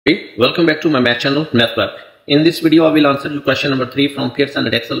Hey, welcome back to my math channel, Math Club. In this video, I will answer you question number 3 from Pearson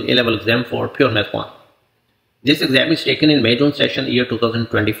Edexcel A-level exam for Pure Math 1. This exam is taken in May-June session year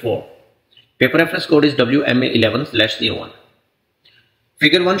 2024. Paper reference code is WMA 11/01.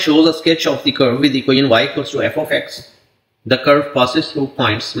 Figure 1 shows a sketch of the curve with the equation y equals to f of x. The curve passes through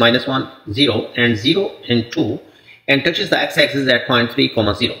points -1, 0 and 2 and touches the x-axis at point 3,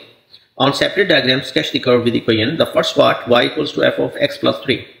 0. On separate diagram, sketch the curve with the equation. The first part, y equals to f of x plus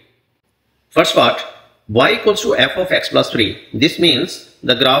 3. First part, y equals to f of x plus 3. This means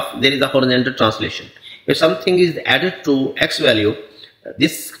the graph, there is a horizontal translation. If something is added to x value,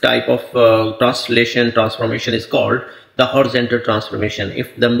 this type of transformation is called the horizontal transformation.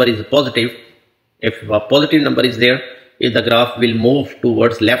 If the number is positive, if a positive number is there, if the graph will move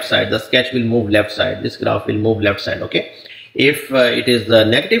towards left side, the sketch will move left side, this graph will move left side, okay? If it is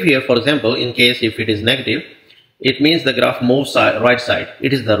negative here, for example, in case if it is negative, it means the graph moves right side.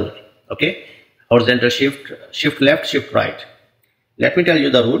 It is the rule, okay? Horizontal shift left, shift right. Let me tell you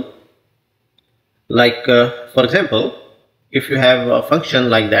the rule. Like for example, if you have a function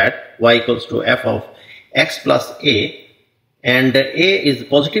like that, y equals to f of x plus a, and a is a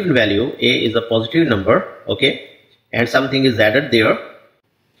positive value, a is a positive number, okay, and something is added there,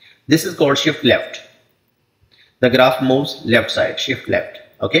 this is called shift left. The graph moves left side, shift left,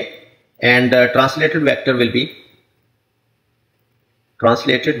 okay, and translated vector will be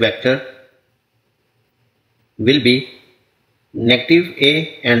negative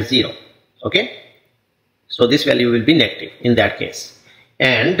a and 0, okay. So this value will be negative in that case.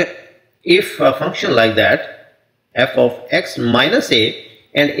 And if a function like that, f of x minus a,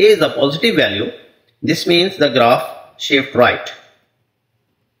 and a is a positive value, this means the graph shift right.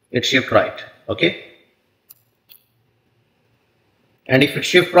 It shift right, okay. And if it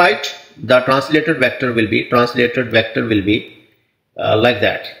shift right, the translated vector will be like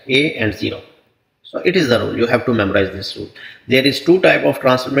that, a and 0. So it is the rule. You have to memorize this rule. There is two type of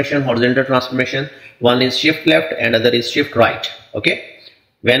transformation, horizontal transformation. One is shift left and other is shift right, okay.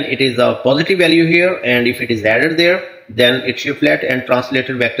 When it is a positive value here and if it is added there, then it shift left and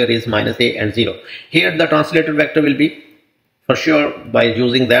translated vector is minus a and 0. Here the translated vector will be, for sure, by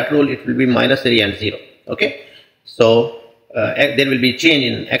using that rule, it will be minus 3 and 0, okay. So there will be change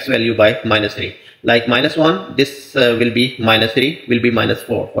in x value by minus 3. Like -1, this will be minus 3, will be minus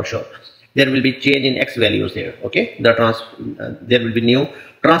 4 for sure. There will be change in x values here, okay. There will be new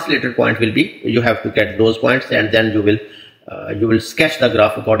translated point will be, you have to get those points and then you will sketch the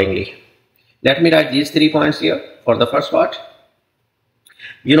graph accordingly. Let me write these 3 points here for the first part.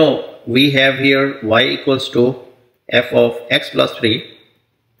 You know, we have here y equals to f of x plus 3,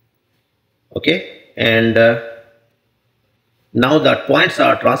 okay, and now the points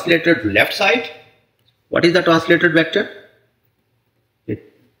are translated left side. What is the translated vector? It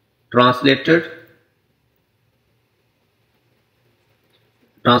translated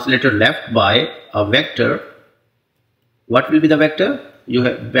left by a vector. What will be the vector? You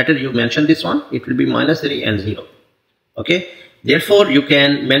mention this one. It will be minus 3 and 0, okay. Therefore you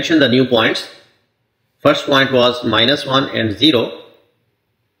can mention the new points. First point was -1 and 0,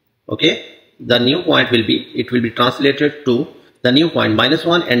 okay. The new point will be, it will be translated to the new point.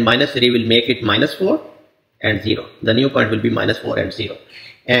 -1 and -3 will make it -4 and 0. The new point will be -4 and 0.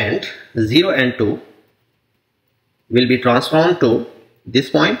 And 0 and 2 will be transformed to this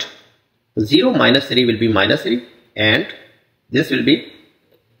point. 0 minus 3 will be -3 and this will be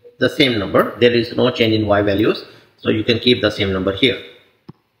the same number. There is no change in y values, so you can keep the same number here.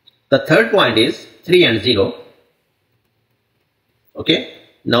 The third point is 3 and 0, okay.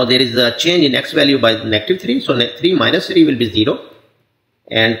 Now there is a change in x value by -3, so 3 minus 3 will be 0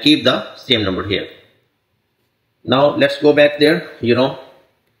 and keep the same number here. Now let's go back there. You know,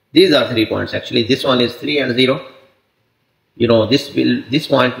 these are 3 points actually. This one is 3 and 0. You know, this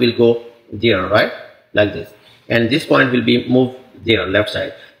point will go there, right, like this, and this point will be moved there, left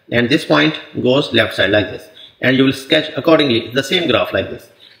side, and this point goes left side like this, and you will sketch accordingly the same graph like this.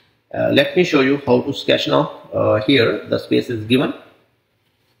 Let me show you how to sketch now. Here the space is given.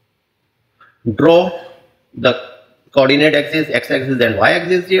 Draw the coordinate axis, x-axis and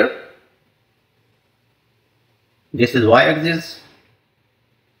y-axis here. This is y-axis,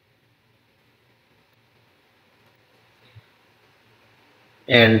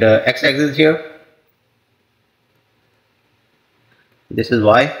 and x-axis here. This is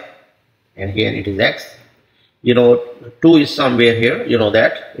y, and here it is x. You know, 2 is somewhere here, you know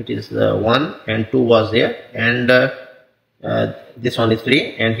that. It is 1 and 2 was there, and this one is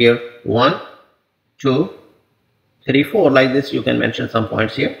 3, and here 1, 2, 3, 4, like this. You can mention some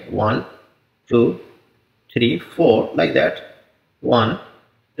points here. 1, 2, 3, 4, like that. 1,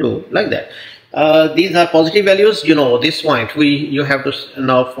 2, like that. These are positive values. You know, this point you have to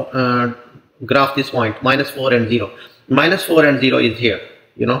now graph this point -4 and 0. -4 and 0 is here.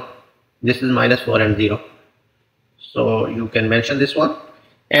 You know, this is -4 and 0. So you can mention this one,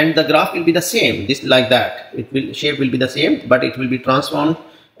 and the graph will be the same. This like that. Shape will be the same, but it will be transformed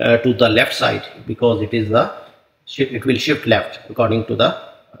to the left side, because it is it will shift left according to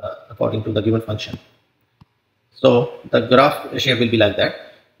the given function. So the graph shape will be like that.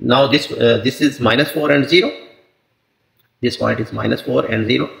 Now this is -4 and 0. This point is -4 and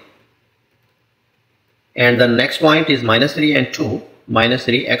 0, and the next point is -3 and 2.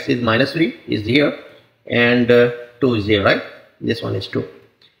 -3, x is -3 is here, and 2 is here, right? This one is 2.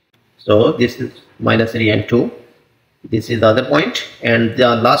 So this is -3 and 2. This is the other point, and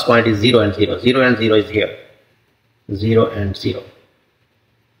the last point is 0 and 0. 0 and 0 is here. 0 and 0.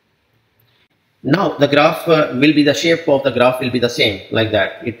 Now the graph will be, the shape of the graph will be the same, like that.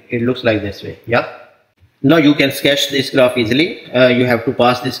 It looks like this way. Yeah. Now you can sketch this graph easily. You have to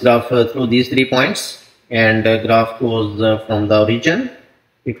pass this graph through these 3 points, and graph goes from the origin.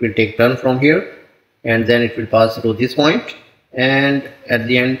 It will take turn from here, and then it will pass through this point, and at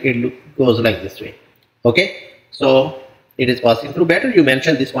the end it goes like this way. Okay, so it is passing through. Better you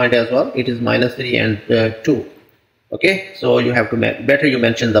mention this point as well. It is -3 and 2. Okay, so you have to better you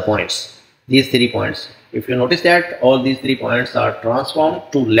mention the points, these 3 points. If you notice that all these 3 points are transformed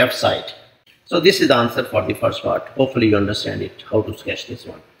to left side. So this is the answer for the first part. Hopefully you understand it, how to sketch this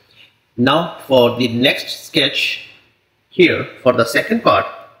one. Now for the next sketch here, for the second part,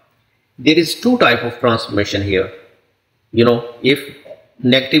 there is 2 type of transformation here. You know, if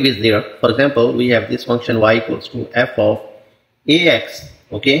negative is there, for example, we have this function y equals to f of ax,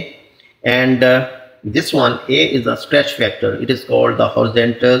 okay, and this one, a is a stretch factor. It is called the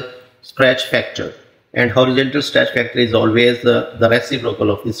horizontal stretch factor, and horizontal stretch factor is always the reciprocal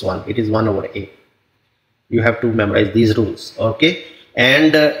of this one. It is 1 over a. You have to memorize these rules, okay.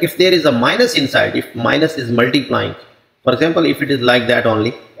 And if there is a minus inside, if minus is multiplying, for example, if it is like that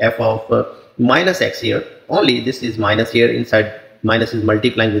only, f of minus x here, only this is minus here, inside minus is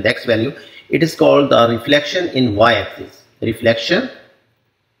multiplying with x value, it is called the reflection in y-axis. Reflection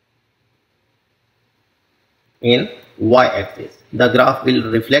in y-axis. The graph will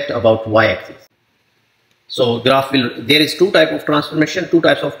reflect about y-axis. So graph will, there is 2 types of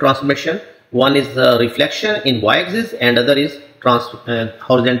transformation. One is reflection in y-axis, and other is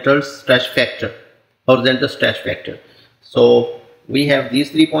horizontal stretch factor. So we have these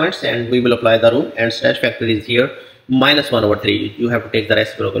 3 points, and we will apply the rule, and stretch factor is here -1 over 3. You have to take the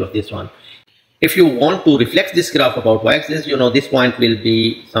reciprocal of this one. If you want to reflect this graph about y-axis, you know, this point will be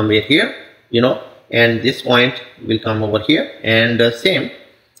somewhere here, you know, and this point will come over here, and same,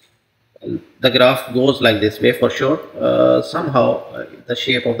 the graph goes like this way for sure. Somehow the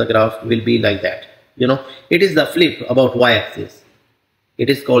shape of the graph will be like that, you know. It is the flip about y-axis. It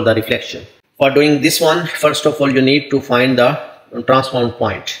is called the reflection. For doing this one, first of all, you need to find the transformed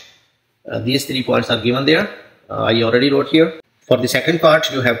point. These 3 points are given there. I already wrote here. For the second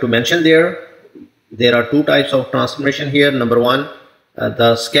part, you have to mention there are 2 types of transformation here. Number 1,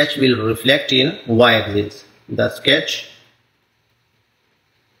 the sketch will reflect in y-axis. The sketch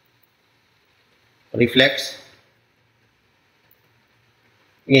reflects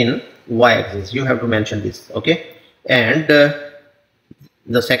in y-axis. You have to mention this, okay. And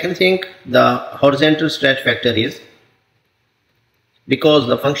the second thing, the horizontal stretch factor is, because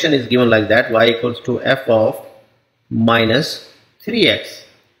the function is given like that, y equals to f of minus 3x.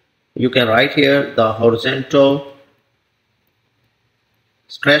 You can write here the horizontal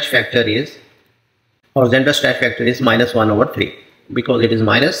stretch factor is -1 over 3, because it is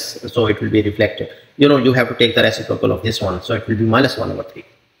minus, so it will be reflected. You know, you have to take the reciprocal of this one, so it will be -1 over 3.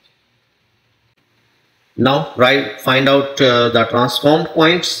 Now find out the transformed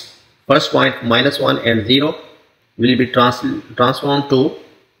points. First point, -1 and 0 will be transformed to,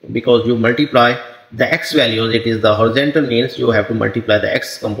 because you multiply the x values, it is the horizontal, means you have to multiply the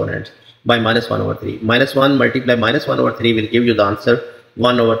x components by -1 over 3. -1 multiply -1 over 3 will give you the answer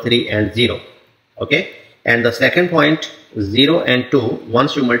 1 over 3 and 0. Okay, and the second point, 0 and 2,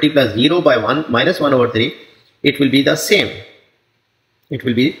 once you multiply 0 by 1 over 3, it will be the same. It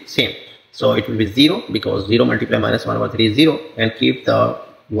will be same. So it will be 0, because 0 multiply -1 over 3 is 0, and keep the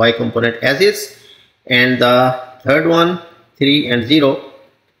y component as is. And the third one, 3 and 0,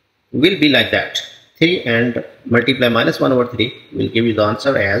 will be like that. 3 and multiply -1 over 3 will give you the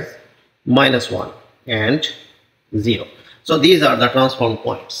answer as -1 and 0. So these are the transformed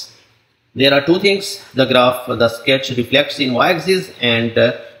points. There are 2 things. The graph, the sketch reflects in y-axis, and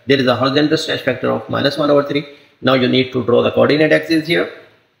there is a horizontal stretch factor of -1 over 3. Now you need to draw the coordinate axis here.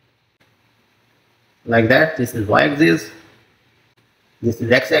 like that. This is y-axis, this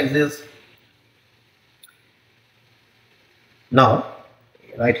is x-axis. Now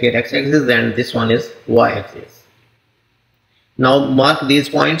right here x-axis, and this one is y-axis. Now mark these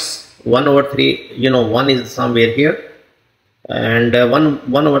points. 1 over 3, you know, 1 is somewhere here, and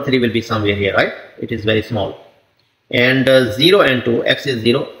 1 over 3 will be somewhere here, right? It is very small. And 0 and 2, x is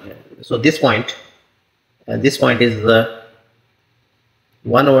 0, so this point is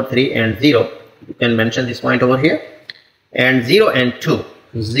 1 over 3 and 0. You can mention this point over here. And 0 and 2,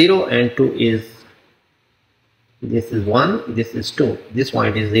 0 and 2 is, this is 1, this is 2, this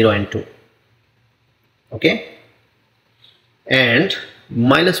point is 0 and 2. Okay, and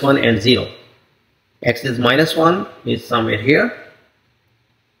minus 1 and 0, x is minus 1 is somewhere here,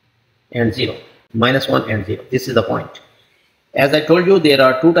 and 0, minus 1 and 0, this is the point. As I told you, there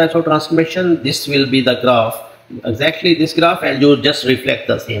are two types of transformation. This will be the graph, exactly this graph, and you just reflect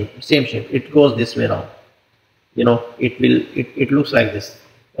the same shape. It goes this way around, you know, it looks like this,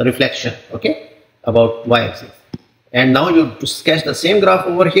 a reflection, okay, about y-axis. And now you sketch the same graph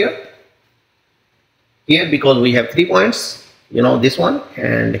over here, because we have 3 points, you know, this one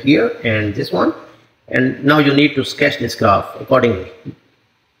and here and this one, and now you need to sketch this graph accordingly.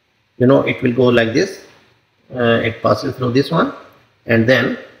 You know, it will go like this, it passes through this one, and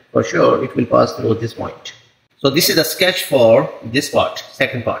then for sure it will pass through this point. So this is a sketch for this part,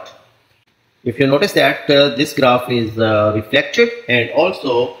 second part. If you notice that this graph is reflected, and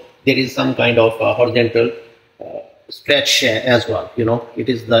also there is some kind of horizontal stretch as well, you know, it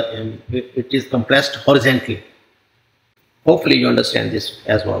is compressed horizontally. Hopefully you understand this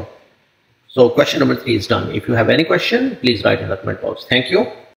as well. So question number 3 is done. If you have any question, please write in the comment box. Thank you.